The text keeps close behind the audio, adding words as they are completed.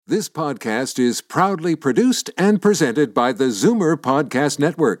This podcast is proudly produced and presented by the Zoomer Podcast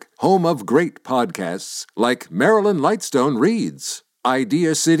Network, home of great podcasts like Marilyn Lightstone Reads,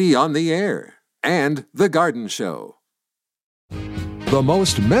 Idea City on the Air, and The Garden Show. The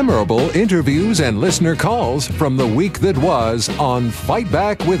most memorable interviews and listener calls from the week that was on Fight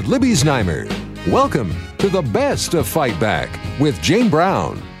Back with Libby Znaimer. Welcome to the best of Fight Back with Jane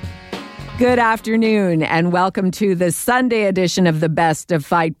Brown. Good afternoon and welcome to the Sunday edition of the Best of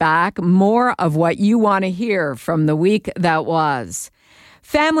Fight Back. More of what you want to hear from the week that was.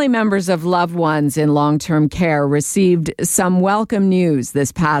 Family members of loved ones in long-term care received some welcome news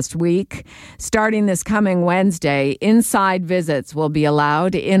this past week. Starting this coming Wednesday, inside visits will be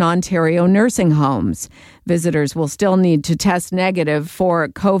allowed in Ontario nursing homes. Visitors will still need to test negative for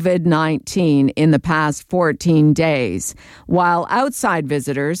COVID-19 in the past 14 days, while outside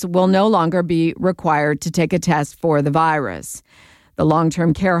visitors will no longer be required to take a test for the virus. The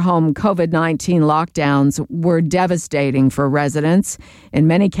long-term care home COVID-19 lockdowns were devastating for residents, in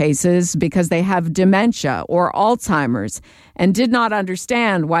many cases because they have dementia or Alzheimer's and did not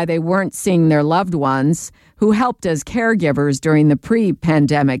understand why they weren't seeing their loved ones who helped as caregivers during the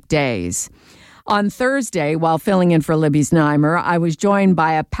pre-pandemic days. On Thursday, while filling in for Libby Znaimer, I was joined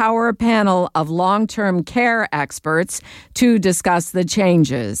by a power panel of long-term care experts to discuss the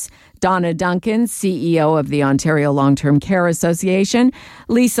changes. Donna Duncan, CEO of the Ontario Long-Term Care Association,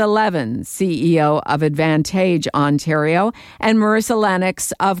 Lisa Levin, CEO of Advantage Ontario, and Marissa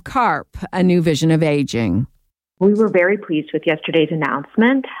Lennox of CARP, A New Vision of Aging. We were very pleased with yesterday's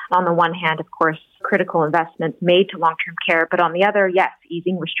announcement. On the one hand, of course, critical investments made to long-term care, but on the other, yes,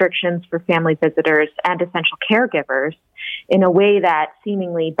 easing restrictions for family visitors and essential caregivers in a way that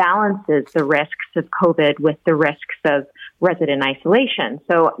seemingly balances the risks of COVID with the risks of resident isolation.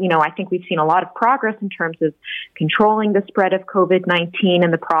 So, I think we've seen a lot of progress in terms of controlling the spread of COVID-19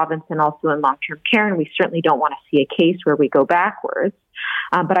 in the province and also in long-term care, and we certainly don't want to see a case where we go backwards.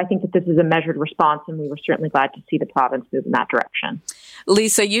 But I think that this is a measured response, and we were certainly glad to see the province move in that direction.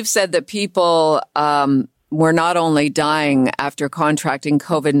 Lisa, you've said that people were not only dying after contracting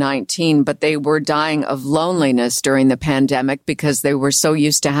COVID-19, but they were dying of loneliness during the pandemic because they were so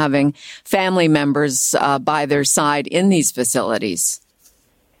used to having family members by their side in these facilities.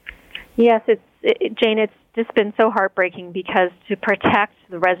 Yes, Jane, it's just been so heartbreaking because to protect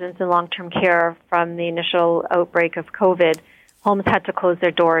the residents in long-term care from the initial outbreak of COVID, homes had to close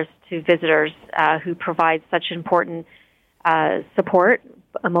their doors to visitors who provide such important support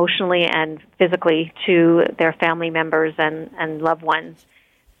emotionally and physically to their family members and loved ones.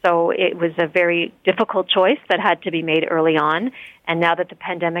 So it was a very difficult choice that had to be made early on. And now that the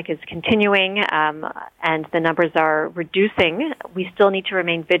pandemic is continuing and the numbers are reducing, we still need to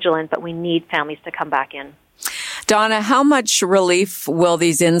remain vigilant, but we need families to come back in. Donna, how much relief will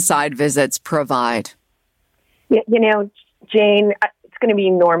these inside visits provide? Jane, it's going to be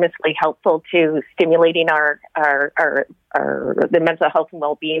enormously helpful to stimulating the mental health and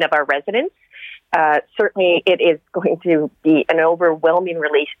well-being of our residents. Certainly, it is going to be an overwhelming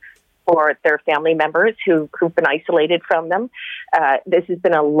relief for their family members who've been isolated from them. This has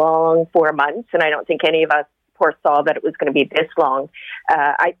been a long 4 months, and I don't think any of us foresaw that it was going to be this long.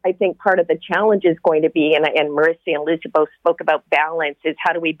 I think part of the challenge is going to be, and Marissa and Lisa both spoke about balance, is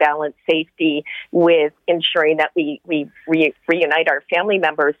how do we balance safety with ensuring that we reunite our family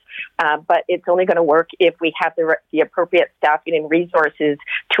members. But it's only going to work if we have the appropriate staffing and resources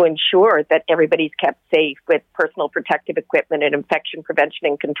to ensure that everybody's kept safe with personal protective equipment and infection prevention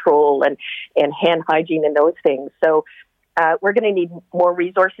and control and hand hygiene and those things. So we're going to need more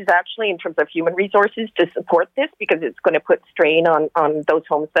resources, actually, in terms of human resources to support this, because it's going to put strain on those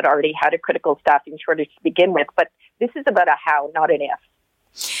homes that already had a critical staffing shortage to begin with. But this is about a how, not an if.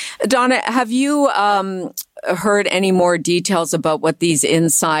 Donna, have you heard any more details about what these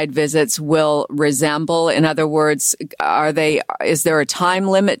inside visits will resemble? In other words, is there a time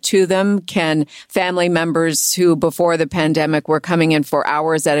limit to them? Can family members who before the pandemic were coming in for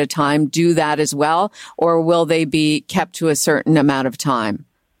hours at a time do that as well? Or will they be kept to a certain amount of time?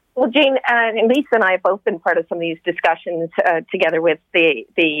 Well, Jane and Lisa and I have both been part of some of these discussions together with the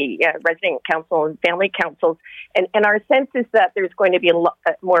resident council and family councils, and our sense is that there's going to be a lot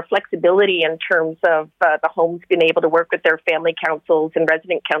more flexibility in terms of the homes being able to work with their family councils and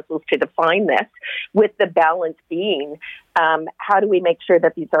resident councils to define this, with the balance being how do we make sure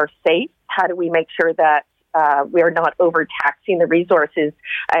that these are safe? How do we make sure that we are not overtaxing the resources?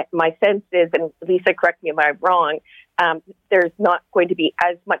 My sense is, and Lisa, correct me if I'm wrong, there's not going to be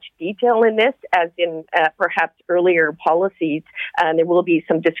as much detail in this as in perhaps earlier policies. There will be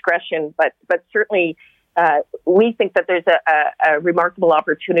some discretion, but certainly we think that there's a remarkable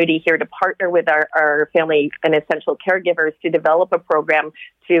opportunity here to partner with our family and essential caregivers to develop a program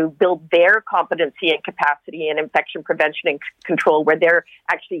to build their competency and capacity in infection prevention and control, where they're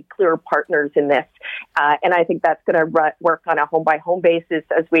actually clear partners in this. And I think that's going to work on a home-by-home basis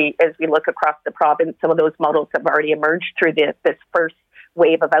as we look across the province. Some of those models have already emerged through this first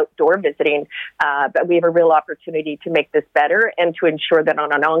wave of outdoor visiting, but we have a real opportunity to make this better and to ensure that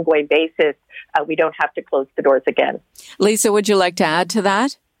on an ongoing basis, we don't have to close the doors again. Lisa, would you like to add to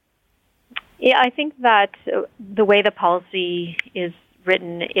that? Yeah, I think that the way the policy is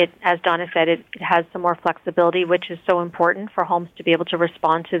written, as Donna said, it has some more flexibility, which is so important for homes to be able to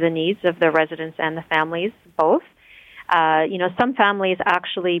respond to the needs of the residents and the families, both. Some families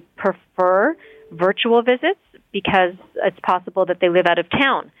actually prefer virtual visits because it's possible that they live out of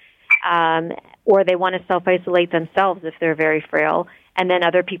town, or they want to self-isolate themselves if they're very frail. And then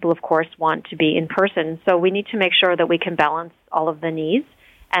other people, of course, want to be in person. So we need to make sure that we can balance all of the needs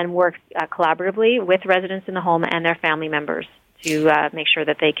and work collaboratively with residents in the home and their family members to make sure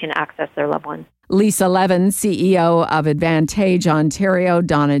that they can access their loved ones. Lisa Levin, CEO of Advantage Ontario,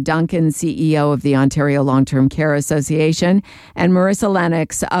 Donna Duncan, CEO of the Ontario Long-Term Care Association, and Marissa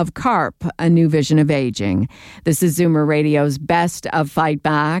Lennox of CARP, A New Vision of Aging. This is Zoomer Radio's Best of Fight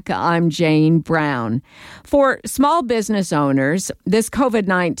Back. I'm Jane Brown. For small business owners, this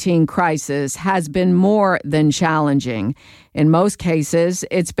COVID-19 crisis has been more than challenging. In most cases,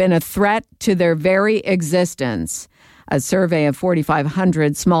 it's been a threat to their very existence. A survey of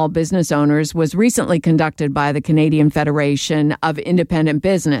 4,500 small business owners was recently conducted by the Canadian Federation of Independent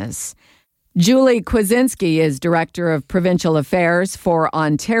Business. Julie Kwasinski is Director of Provincial Affairs for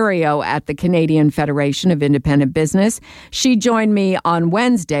Ontario at the Canadian Federation of Independent Business. She joined me on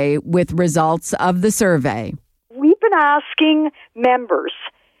Wednesday with results of the survey. We've been asking members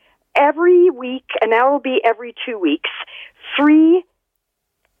every week, and now it'll be every 2 weeks, 3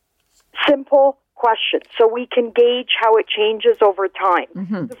 simple questions so we can gauge how it changes over time.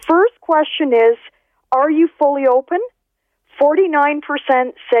 Mm-hmm. The first question is, are you fully open? 49%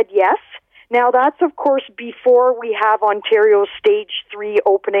 said yes. Now that's, of course, before we have Ontario's Stage 3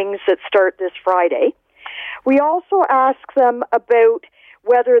 openings that start this Friday. We also ask them about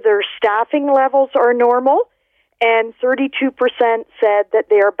whether their staffing levels are normal, and 32% said that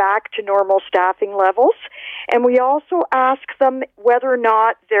they are back to normal staffing levels. And we also ask them whether or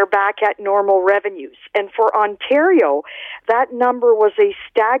not they're back at normal revenues. And for Ontario, that number was a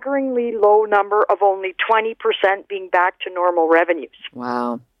staggeringly low number of only 20% being back to normal revenues.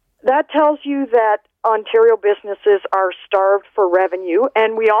 Wow. That tells you that Ontario businesses are starved for revenue.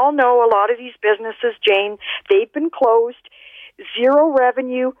 And we all know a lot of these businesses, Jane, they've been closed, zero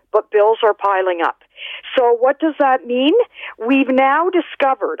revenue, but bills are piling up. So what does that mean? We've now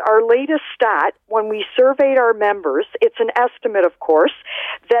discovered, our latest stat, when we surveyed our members, it's an estimate, of course,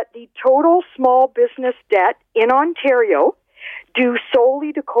 that the total small business debt in Ontario due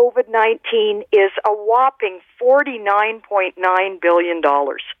solely to COVID-19 is a whopping $49.9 billion.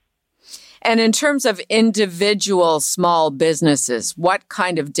 And in terms of individual small businesses, what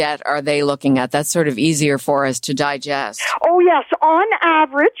kind of debt are they looking at? That's sort of easier for us to digest. Oh, yes. On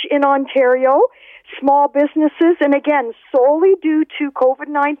average in Ontario, small businesses, and again, solely due to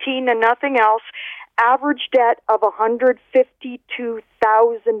COVID-19 and nothing else, average debt of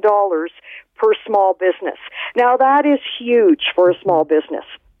 $152,000 per small business. Now, that is huge for a small business.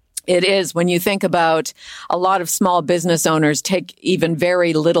 It is. When you think about a lot of small business owners take even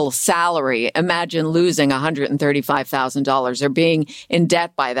very little salary. Imagine losing $135,000 or being in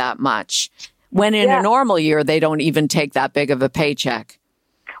debt by that much. When in a normal year, they don't even take that big of a paycheck.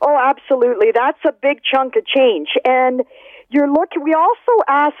 Oh, absolutely. That's a big chunk of change. And we also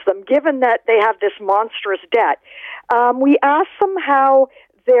ask them, given that they have this monstrous debt, we ask them how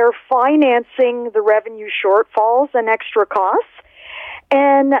they're financing the revenue shortfalls and extra costs.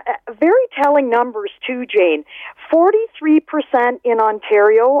 And very telling numbers too, Jane. 43% in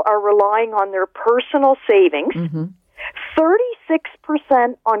Ontario are relying on their personal savings. Mm-hmm.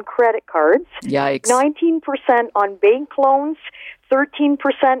 36% on credit cards. Yikes. 19% on bank loans.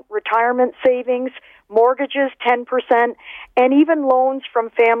 13% retirement savings. Mortgages, 10%. And even loans from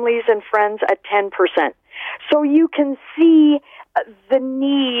families and friends at 10%. So you can see the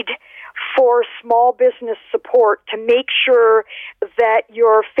need for small business support to make sure that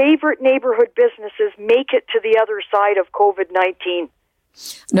your favorite neighborhood businesses make it to the other side of COVID-19.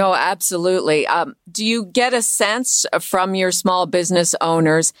 No, absolutely. Do you get a sense from your small business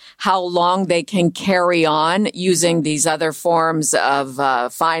owners how long they can carry on using these other forms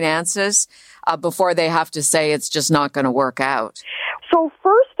of finances before they have to say it's just not going to work out? So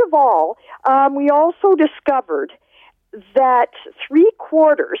first of all, We also discovered that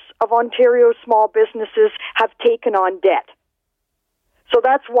 3/4 of Ontario's small businesses have taken on debt. So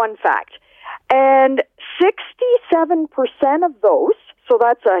that's one fact. And 67% of those, so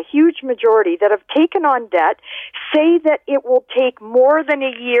that's a huge majority, that have taken on debt, say that it will take more than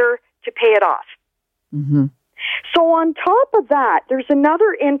a year to pay it off. Mm-hmm. So on top of that, there's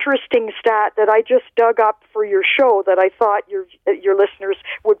another interesting stat that I just dug up for your show that I thought your listeners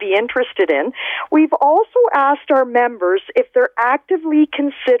would be interested in. We've also asked our members if they're actively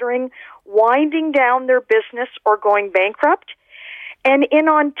considering winding down their business or going bankrupt. And in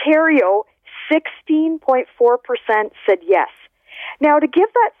Ontario, 16.4% said yes. Now, to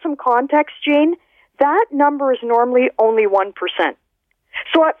give that some context, Jane, that number is normally only 1%.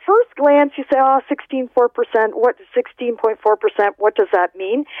 So at first glance, you say, 16.4%, what, 16.4%, what does that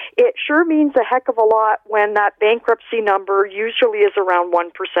mean? It sure means a heck of a lot when that bankruptcy number usually is around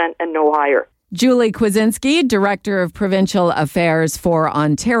 1% and no higher. Julie Kwasinski, Director of Provincial Affairs for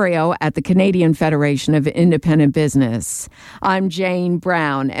Ontario at the Canadian Federation of Independent Business. I'm Jane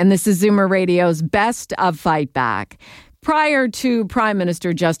Brown, and this is Zoomer Radio's Best of Fight Back. Prior to Prime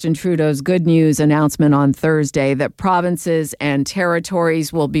Minister Justin Trudeau's good news announcement on Thursday that provinces and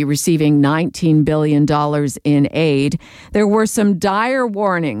territories will be receiving $19 billion in aid, there were some dire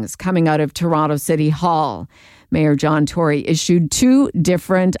warnings coming out of Toronto City Hall. Mayor John Tory issued two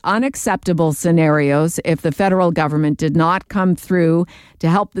different unacceptable scenarios if the federal government did not come through to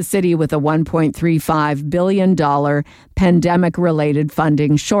help the city with a $1.35 billion pandemic-related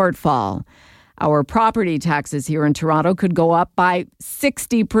funding shortfall. Our property taxes here in Toronto could go up by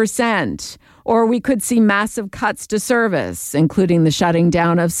 60%, or we could see massive cuts to service, including the shutting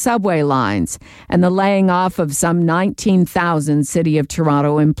down of subway lines and the laying off of some 19,000 City of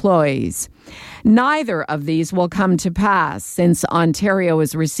Toronto employees. Neither of these will come to pass since Ontario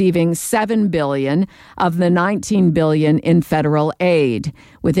is receiving $7 billion of the $19 billion in federal aid,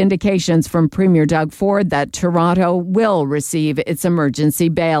 with indications from Premier Doug Ford that Toronto will receive its emergency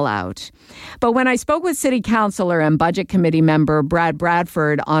bailout. But when I spoke with City Councillor and Budget Committee member Brad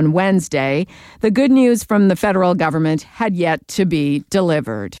Bradford on Wednesday, the good news from the federal government had yet to be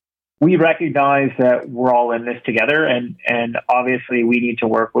delivered. We recognize that we're all in this together, and obviously we need to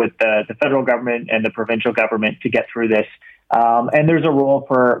work with the federal government and the provincial government to get through this. And there's a role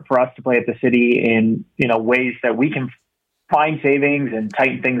for us to play at the city in ways that we can find savings and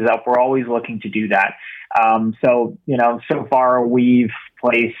tighten things up. We're always looking to do that. So far we've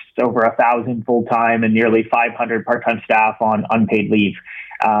placed over 1,000 full-time and nearly 500 part-time staff on unpaid leave.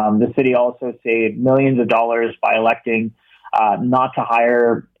 The city also saved millions of dollars by electing not to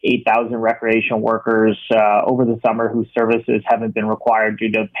hire 8,000 recreational workers over the summer whose services haven't been required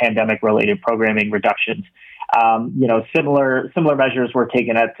due to pandemic-related programming reductions. Similar measures were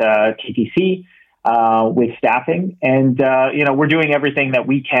taken at TTC with staffing, and we're doing everything that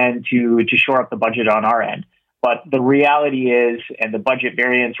we can to shore up the budget on our end. But the reality is, and the budget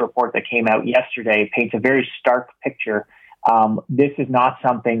variance report that came out yesterday paints a very stark picture. This is not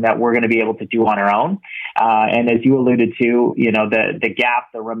something that we're going to be able to do on our own. And as you alluded to, the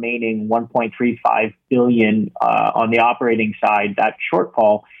gap, the remaining $1.35 billion on the operating side, that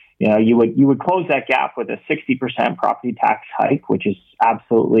shortfall, you would close that gap with a 60% property tax hike, which is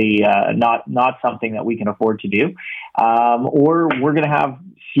absolutely not something that we can afford to do. Or we're going to have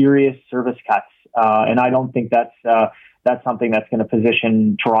serious service cuts. And I don't think that's something that's going to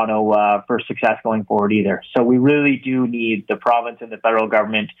position Toronto for success going forward either. So we really do need the province and the federal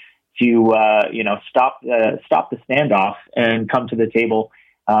government to stop the standoff and come to the table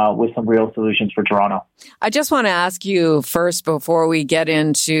with some real solutions for Toronto. I just want to ask you first, before we get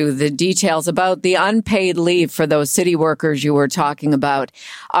into the details, about the unpaid leave for those city workers you were talking about.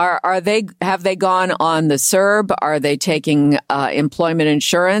 Have they gone on the CERB? Are they taking employment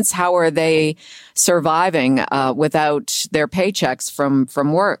insurance? How are they surviving without their paychecks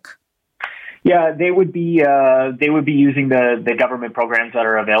from work? Yeah, they would be using the government programs that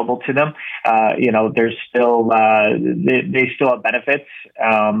are available to them. There's still they still have benefits.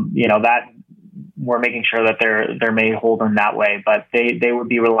 That we're making sure that they're made whole in that way. But they would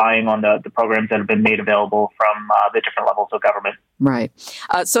be relying on the programs that have been made available from the different levels of government. Right.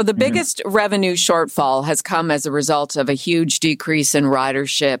 So the biggest revenue shortfall has come as a result of a huge decrease in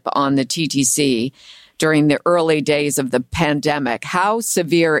ridership on the TTC during the early days of the pandemic. How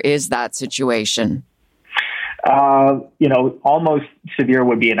severe is that situation? Almost severe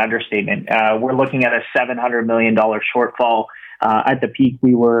would be an understatement. We're looking at a $700 million shortfall. At the peak,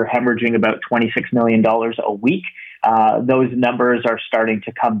 we were hemorrhaging about $26 million a week. Those numbers are starting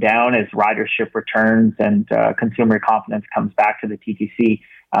to come down as ridership returns and consumer confidence comes back to the TTC.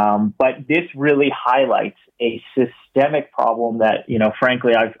 But this really highlights a systemic problem that,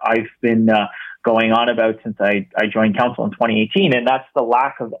 frankly, I've been going on about since I joined council in 2018, and that's the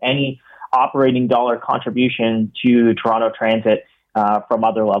lack of any operating dollar contribution to Toronto Transit from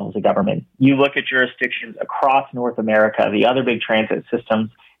other levels of government. You look at jurisdictions across North America, the other big transit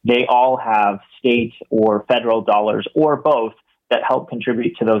systems, they all have state or federal dollars or both that help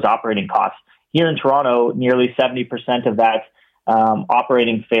contribute to those operating costs. Here in Toronto, nearly 70% of that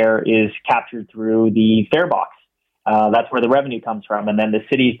operating fare is captured through the fare box. That's where the revenue comes from. And then the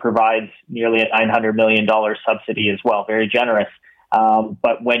city provides nearly a $900 million subsidy as well, very generous.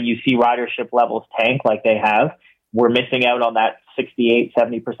 But when you see ridership levels tank like they have, we're missing out on that 68,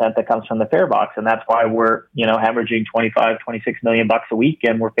 70% that comes from the fare box. And that's why we're, hemorrhaging $25, $26 million a week,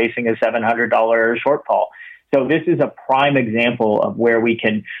 and we're facing a $700 shortfall. So this is a prime example of where we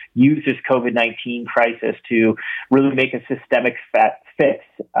can use this COVID-19 crisis to really make a systemic fix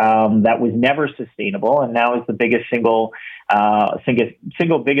that was never sustainable, and now is the biggest single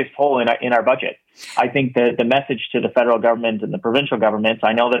biggest hole in our budget. I think that the message to the federal government and the provincial governments,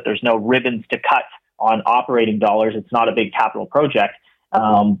 I know that there's no ribbons to cut on operating dollars. It's not a big capital project.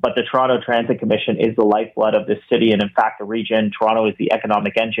 But the Toronto Transit Commission is the lifeblood of this city and, in fact, the region. Toronto is the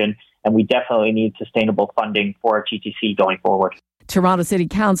economic engine, and we definitely need sustainable funding for our TTC going forward. Toronto City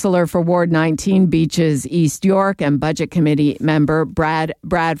Councillor for Ward 19 Beaches East York and Budget Committee member Brad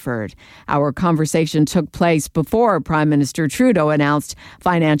Bradford. Our conversation took place before Prime Minister Trudeau announced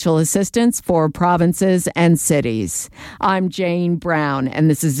financial assistance for provinces and cities. I'm Jane Brown, and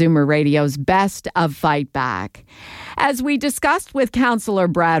this is Zoomer Radio's Best of Fight Back. As we discussed with Councillor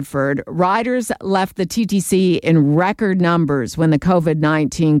Bradford, riders left the TTC in record numbers when the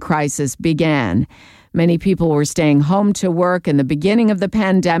COVID-19 crisis began. Many people were staying home to work in the beginning of the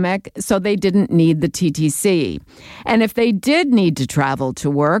pandemic, so they didn't need the TTC. And if they did need to travel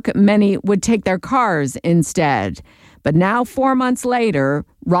to work, many would take their cars instead. But now, 4 months later,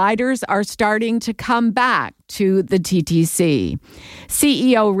 riders are starting to come back to the TTC.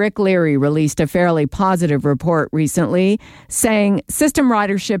 CEO Rick Leary released a fairly positive report recently, saying system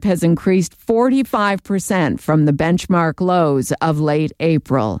ridership has increased 45% from the benchmark lows of late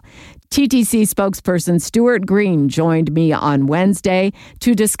April. TTC spokesperson Stuart Green joined me on Wednesday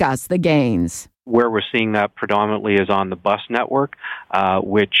to discuss the gains. Where we're seeing that predominantly is on the bus network,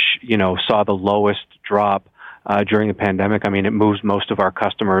 which, saw the lowest drop during the pandemic. I mean, it moves most of our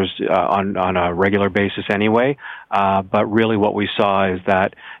customers on a regular basis anyway. But really what we saw is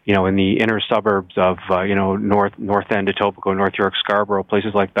that, in the inner suburbs of, North End, Etobicoke, North York, Scarborough,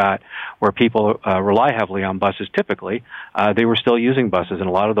 places like that, where people rely heavily on buses typically, they were still using buses. And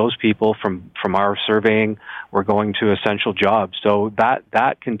a lot of those people from our surveying were going to essential jobs. So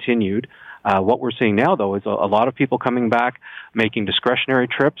that continued. What we're seeing now, though, is a lot of people coming back, making discretionary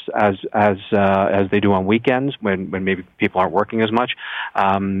trips as they do on weekends when maybe people aren't working as much.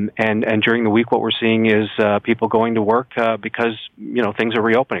 And during the week, what we're seeing is people going to work because things are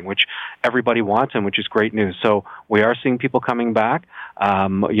reopening, which everybody wants and which is great news. So we are seeing people coming back.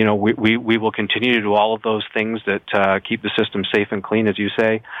 We will continue to do all of those things that keep the system safe and clean, as you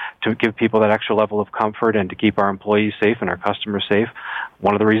say, to give people that extra level of comfort and to keep our employees safe and our customers safe.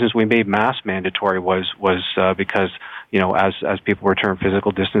 One of the reasons we made masks mandatory was because as people return,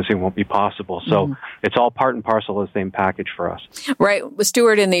 physical distancing won't be possible. So It's all part and parcel of the same package for us. Right.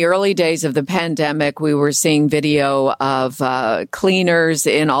 Stuart, in the early days of the pandemic, we were seeing video of cleaners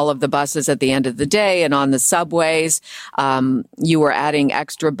in all of the buses at the end of the day and on the subways. You were adding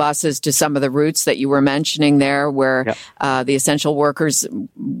extra buses to some of the routes that you were mentioning there where the essential workers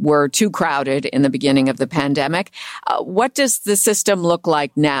were too crowded in the beginning of the pandemic. What does the system look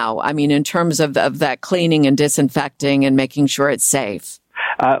like now? I mean, in terms of that cleaning and disinfecting and making sure it's safe.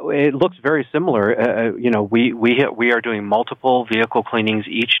 It looks very similar. We are doing multiple vehicle cleanings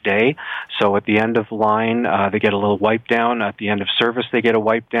each day. So at the end of line, they get a little wipe down. At the end of service, they get a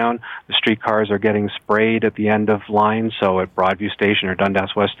wipe down. The streetcars are getting sprayed at the end of line. So at Broadview Station or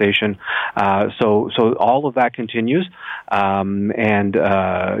Dundas West Station. So all of that continues.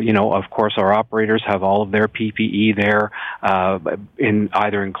 Of course, our operators have all of their PPE there, in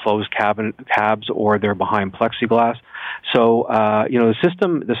either enclosed cabs or they're behind plexiglass. So,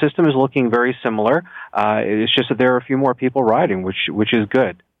 the system is looking very similar. It's just that there are a few more people riding, which is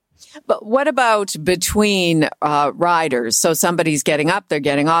good. But what about between riders? So somebody's getting up, they're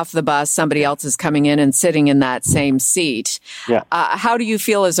getting off the bus, somebody else is coming in and sitting in that same seat. Yeah. How do you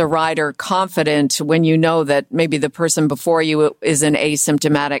feel as a rider confident when you know that maybe the person before you is an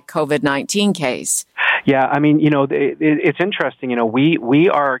asymptomatic COVID-19 case? Yeah, I mean, it's interesting. We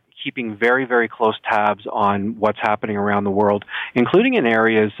are keeping very, very close tabs on what's happening around the world, including in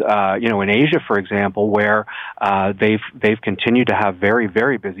areas, in Asia, for example, where they've continued to have very,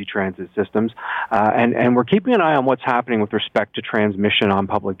 very busy transit systems, and we're keeping an eye on what's happening with respect to transmission on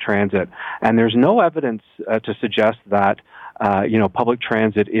public transit. And there's no evidence to suggest that public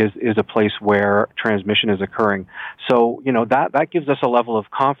transit is a place where transmission is occurring. So, that gives us a level of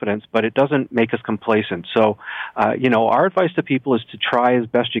confidence, but it doesn't make us complacent. So, our advice to people is to try as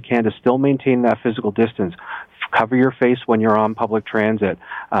best you can to still maintain that physical distance. Cover your face when you're on public transit,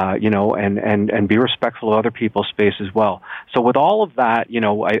 and be respectful of other people's space as well. So with all of that,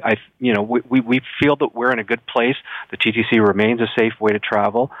 we feel that we're in a good place. The TTC remains a safe way to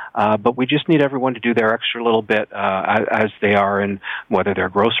travel, but we just need everyone to do their extra little bit as they are in whether they're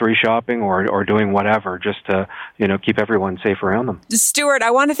grocery shopping or doing whatever, just to keep everyone safe around them. Stuart,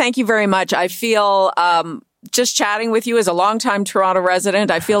 I want to thank you very much. I feel just chatting with you as a longtime Toronto resident,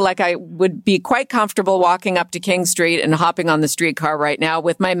 I feel like I would be quite comfortable walking up to King Street and hopping on the streetcar right now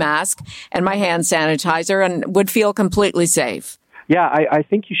with my mask and my hand sanitizer and would feel completely safe. Yeah, I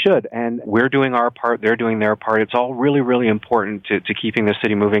think you should. And we're doing our part. They're doing their part. It's all really, really important to keeping the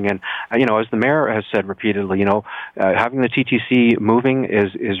city moving. And, as the mayor has said repeatedly, having the TTC moving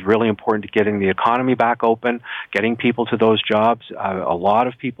is really important to getting the economy back open, getting people to those jobs. A lot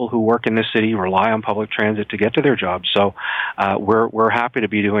of people who work in this city rely on public transit to get to their jobs. So we're happy to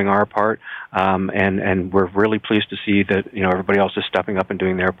be doing our part. And we're really pleased to see that, everybody else is stepping up and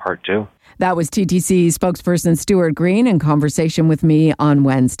doing their part too. That was TTC spokesperson Stuart Green in conversation with me on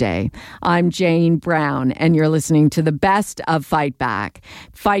Wednesday. I'm Jane Brown, and you're listening to the best of Fight Back.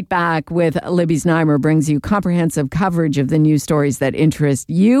 Fight Back with Libby Znaimer brings you comprehensive coverage of the news stories that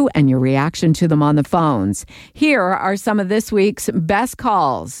interest you and your reaction to them on the phones. Here are some of this week's best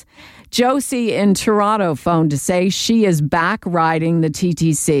calls. Josie in Toronto phoned to say she is back riding the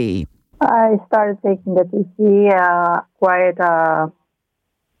TTC. I started taking the TTC quite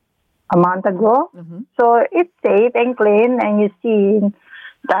a month ago. Mm-hmm. So it's safe and clean, and you see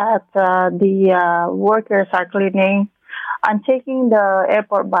that the workers are cleaning. I'm taking the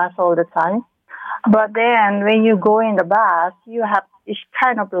airport bus all the time. But then when you go in the bus, it's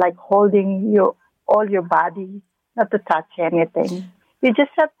kind of like holding all your body, not to touch anything. You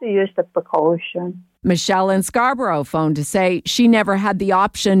just have to use the precaution. Michelle in Scarborough phoned to say she never had the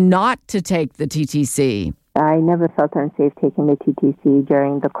option not to take the TTC. I never felt unsafe taking the TTC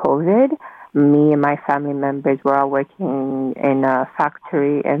during the COVID. Me and my family members were all working in a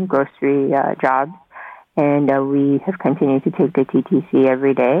factory and grocery jobs, and we have continued to take the TTC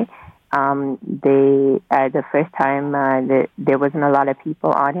every day. The first time there wasn't a lot of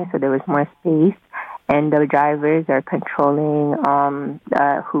people on it, so there was more space, and the drivers are controlling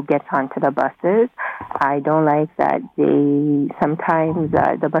who gets onto the buses. I don't like that sometimes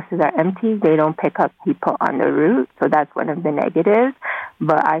the buses are empty. They don't pick up people on the route, so that's one of the negatives.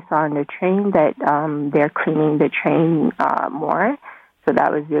 But I saw on the train that they're cleaning the train more, so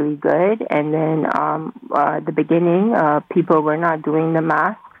that was really good. And then the beginning, people were not doing the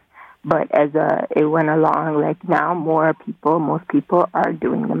masks, but as it went along, like now, most people are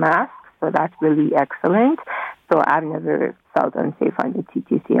doing the masks, so that's really excellent. So I've never felt unsafe on the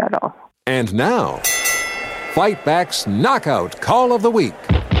TTC at all. And now, Fight Back's Knockout Call of the Week.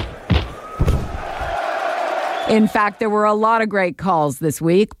 In fact, there were a lot of great calls this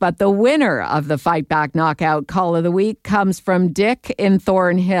week, but the winner of the Fight Back Knockout Call of the Week comes from Dick in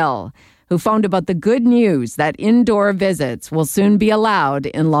Thornhill, who phoned about the good news that indoor visits will soon be allowed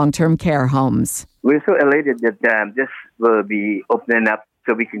in long-term care homes. We're so elated that this will be opening up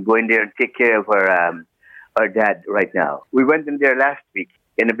so we can go in there and take care of our dad right now. We went in there last week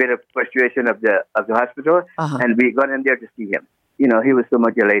in a bit of frustration of the hospital, and we got in there to see him. He was so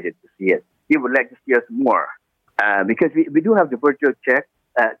much elated to see it. He would like to see us more because we do have the virtual chat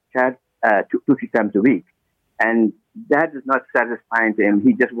 2-3 times a week, and that is not satisfying to him.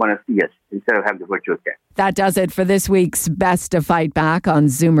 He just wants to see us instead of having the virtual chat. That does it for this week's Best of Fight Back on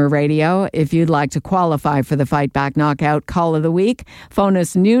Zoomer Radio. If you'd like to qualify for the Fight Back Knockout Call of the Week, phone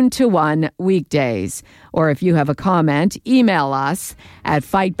us noon to 1 weekdays. Or if you have a comment, email us at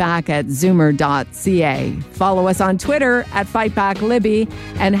fightback@zoomer.ca. Follow us on Twitter at FightbackLibby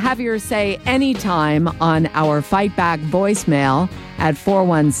and have your say anytime on our Fight Back voicemail at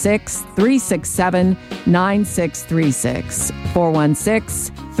 416-367-9636.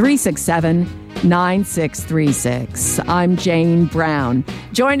 416-367-9636. I'm Jane Brown.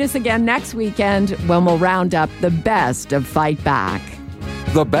 Join us again next weekend when we'll round up the best of Fight Back.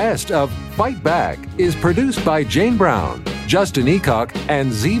 The Best of Fight Back is produced by Jane Brown, Justin Eacock,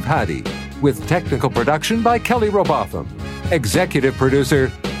 and Zeev Hadi, with technical production by Kelly Robotham. Executive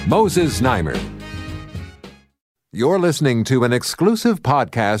producer, Moses Znaimer. You're listening to an exclusive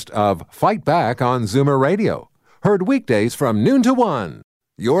podcast of Fight Back on Zoomer Radio. Heard weekdays from noon to 1.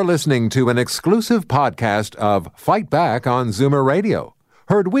 You're listening to an exclusive podcast of Fight Back on Zoomer Radio.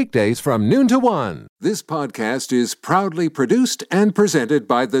 Heard weekdays from noon to 1. This podcast is proudly produced and presented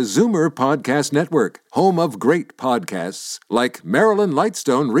by the Zoomer Podcast Network, home of great podcasts like Marilyn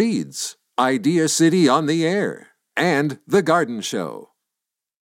Lightstone Reads, Idea City on the Air, and The Garden Show.